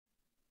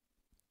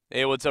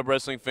Hey, what's up,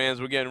 wrestling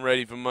fans? We're getting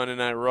ready for Monday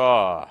Night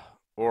Raw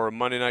or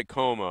Monday Night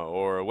Coma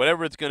or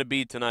whatever it's going to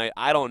be tonight.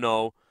 I don't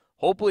know.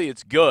 Hopefully,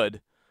 it's good.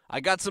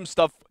 I got some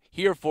stuff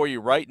here for you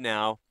right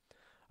now.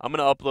 I'm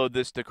going to upload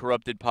this to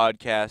Corrupted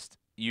Podcast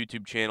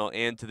YouTube channel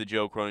and to the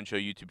Joe Cronin Show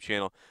YouTube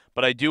channel.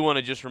 But I do want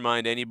to just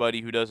remind anybody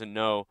who doesn't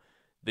know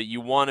that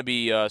you want to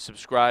be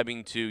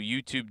subscribing to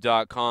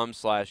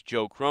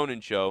youtube.com/Joe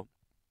Cronin Show.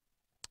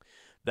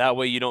 That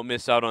way you don't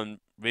miss out on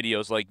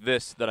videos like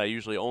this that I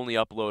usually only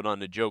upload on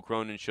the Joe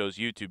Cronin Show's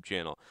YouTube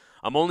channel.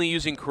 I'm only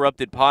using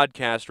Corrupted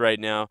Podcast right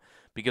now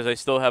because I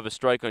still have a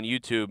strike on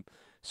YouTube,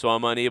 so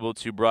I'm unable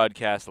to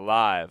broadcast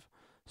live.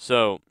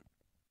 So,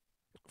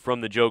 from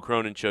the Joe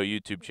Cronin Show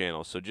YouTube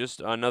channel. So, just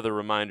another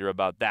reminder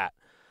about that.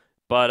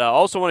 But I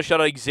also want to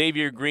shout out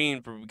Xavier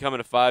Green for becoming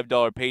a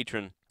 $5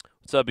 patron.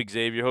 What's up,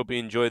 Xavier? Hope you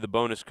enjoy the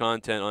bonus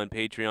content on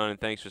Patreon,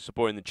 and thanks for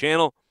supporting the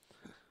channel.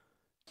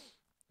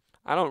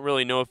 I don't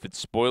really know if it's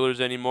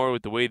spoilers anymore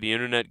with the way the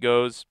internet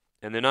goes,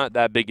 and they're not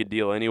that big a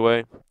deal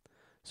anyway.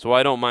 So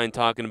I don't mind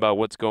talking about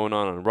what's going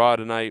on Raw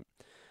tonight,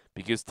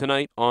 because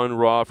tonight on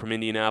Raw from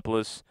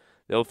Indianapolis,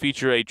 they'll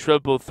feature a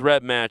triple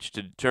threat match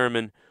to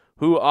determine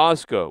who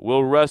Asuka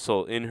will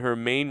wrestle in her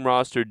main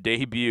roster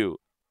debut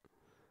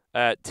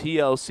at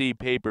TLC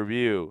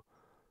pay-per-view.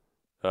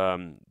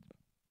 Um,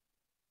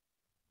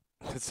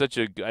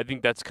 I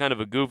think that's kind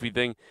of a goofy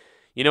thing.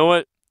 You know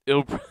what?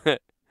 It'll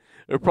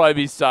probably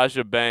be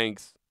Sasha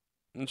Banks,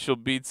 and she'll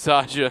beat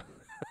Sasha.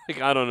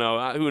 I don't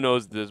know. Who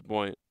knows at this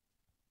point?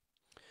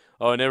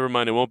 Oh, never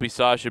mind. It won't be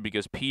Sasha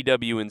because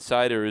PW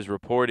Insider is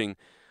reporting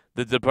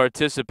that the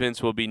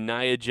participants will be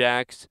Nia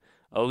Jax,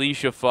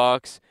 Alicia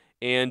Fox,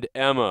 and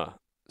Emma.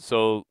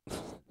 So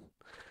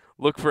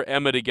look for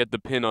Emma to get the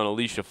pin on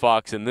Alicia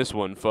Fox in this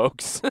one,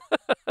 folks.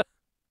 I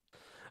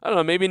don't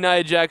know. Maybe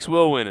Nia Jax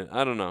will win it.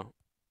 I don't know.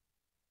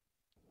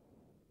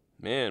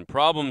 Man,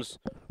 problems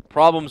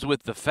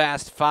with the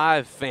Fast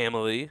Five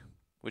family,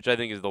 which I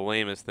think is the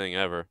lamest thing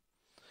ever.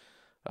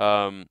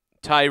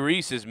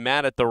 Tyrese is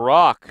mad at The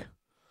Rock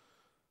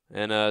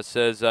and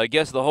says, I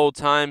guess the whole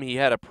time he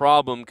had a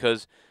problem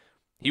because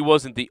he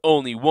wasn't the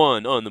only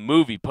one on the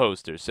movie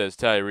poster, says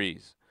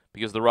Tyrese,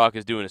 because The Rock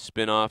is doing a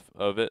spin-off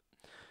of it.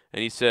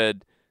 And he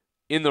said,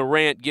 in the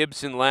rant,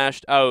 Gibson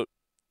lashed out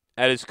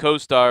at his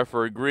co-star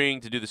for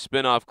agreeing to do the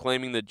spin-off,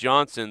 claiming that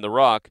Johnson, The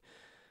Rock,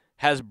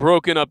 has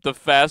broken up the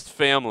Fast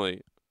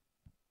family.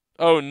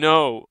 Oh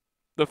no,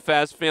 the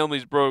Fast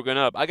family's broken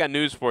up. I got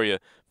news for you.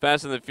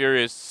 Fast and the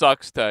Furious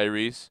sucks,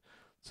 Tyrese.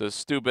 It's a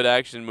stupid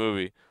action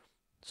movie.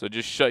 So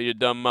just shut your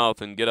dumb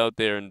mouth and get out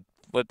there and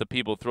let the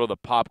people throw the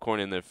popcorn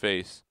in their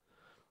face.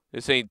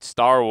 This ain't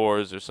Star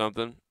Wars or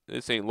something.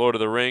 This ain't Lord of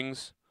the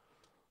Rings.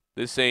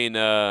 This ain't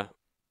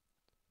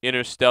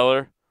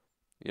Interstellar.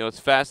 You know, it's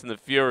Fast and the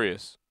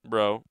Furious,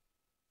 bro.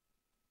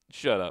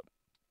 Shut up.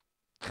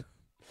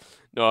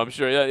 No, I'm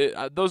sure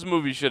those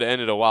movies should have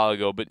ended a while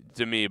ago, but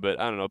to me, but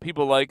I don't know.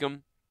 People like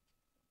them.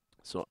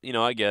 So,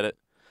 I get it.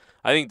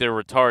 I think they're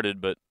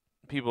retarded, but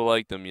people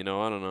like them, I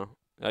don't know.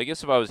 I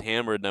guess if I was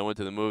hammered and I went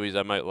to the movies,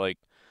 I might like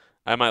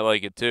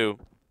it too.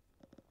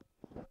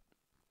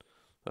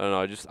 I don't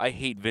know. I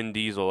hate Vin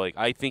Diesel. Like,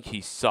 I think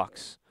he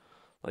sucks.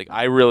 Like,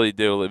 I really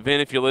do. Like, Vin,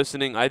 if you're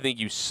listening, I think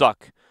you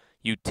suck.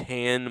 You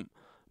tan,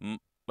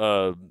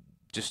 uh,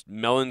 just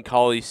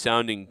melancholy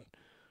sounding,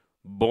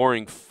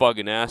 boring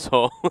fucking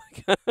asshole.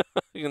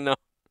 No.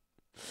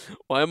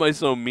 Why am I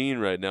so mean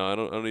right now? I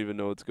don't even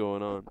know what's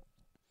going on.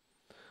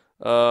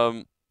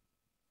 Um,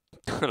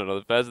 I don't know.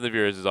 The Fast and the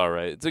Furious is all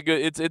right.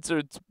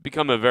 It's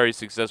become a very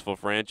successful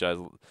franchise.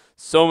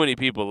 So many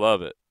people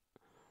love it.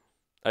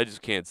 I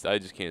just can't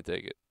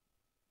take it.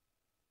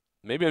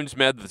 Maybe I'm just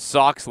mad that the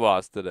Sox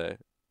lost today.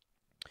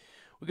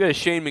 We got a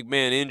Shane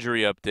McMahon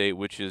injury update,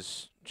 which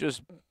is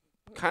just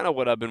kind of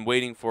what I've been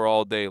waiting for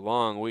all day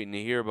long, waiting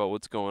to hear about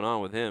what's going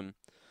on with him.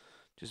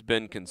 Just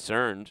been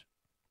concerned.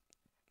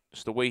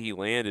 Just the way he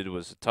landed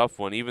was a tough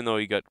one. Even though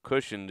he got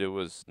cushioned, it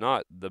was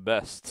not the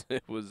best.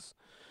 It was.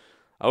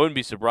 I wouldn't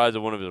be surprised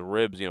if one of his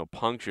ribs,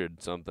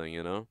 punctured something.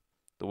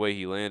 The way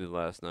he landed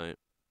last night.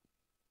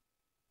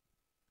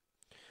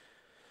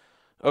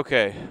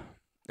 Okay.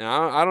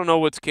 Now I don't know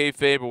what's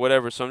kayfabe or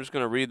whatever, so I'm just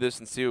gonna read this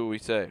and see what we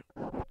say.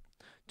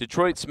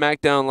 Detroit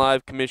SmackDown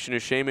Live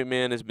Commissioner Shane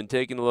McMahon has been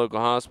taken to local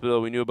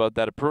hospital. We knew about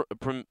that.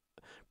 A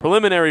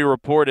preliminary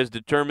report has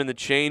determined that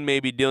Shane may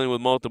be dealing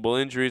with multiple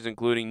injuries,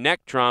 including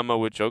neck trauma,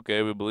 which,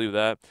 okay, we believe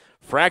that,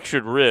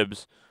 fractured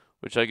ribs,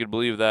 which I could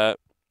believe that,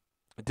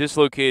 a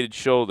dislocated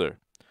shoulder.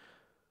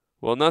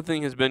 While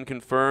nothing has been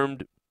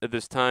confirmed at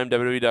this time,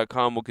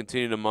 WWE.com will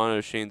continue to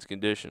monitor Shane's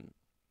condition.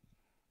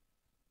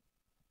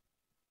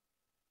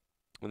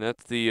 And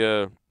that's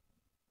I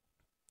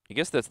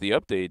guess that's the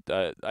update.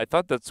 I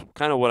thought that's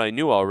kind of what I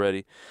knew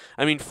already.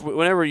 I mean,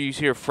 whenever you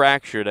hear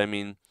fractured, I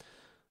mean,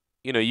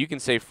 you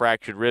can say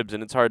fractured ribs,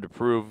 and it's hard to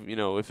prove,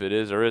 if it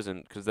is or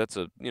isn't, because that's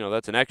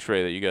an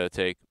X-ray that you got to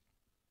take,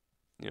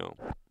 you know.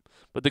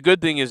 But the good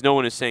thing is no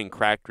one is saying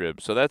cracked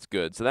ribs, so that's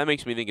good. So that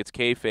makes me think it's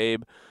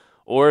kayfabe,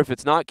 or if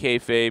it's not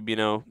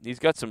kayfabe, he's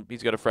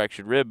got a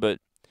fractured rib, but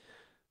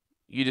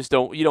you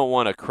don't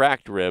want a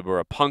cracked rib or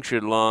a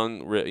punctured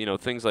lung,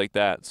 things like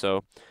that.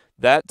 So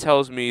that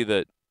tells me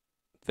that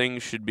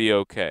things should be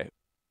okay.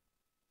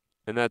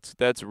 And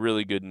that's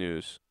really good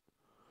news.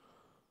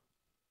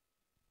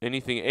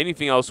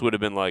 Anything else would have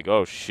been like,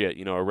 "Oh shit,"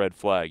 a red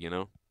flag.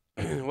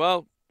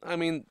 Well, I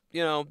mean,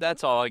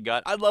 that's all I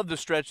got. I'd love to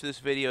stretch this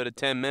video to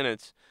 10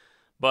 minutes,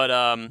 but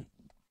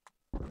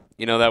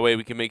that way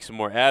we can make some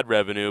more ad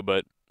revenue,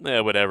 but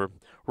whatever.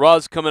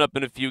 Raw's coming up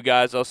in a few,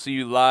 guys. I'll see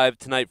you live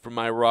tonight for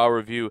my Raw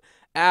review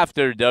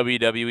after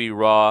WWE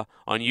Raw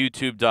on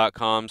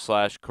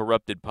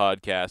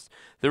youtube.com/corruptedpodcast.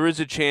 There is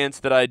a chance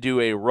that I do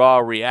a Raw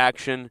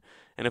reaction,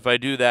 and if I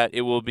do that,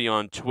 it will be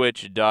on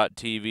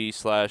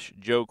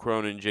twitch.tv/Joe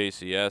Cronin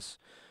JCS,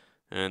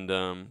 and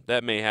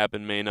that may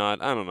happen, may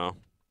not. I don't know.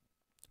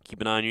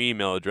 Keep an eye on your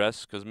email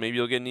address, because maybe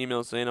you'll get an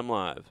email saying I'm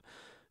live.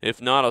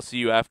 If not, I'll see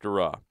you after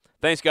Raw.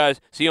 Thanks,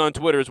 guys. See you on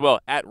Twitter as well,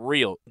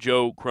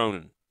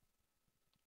 @RealJoeCronin.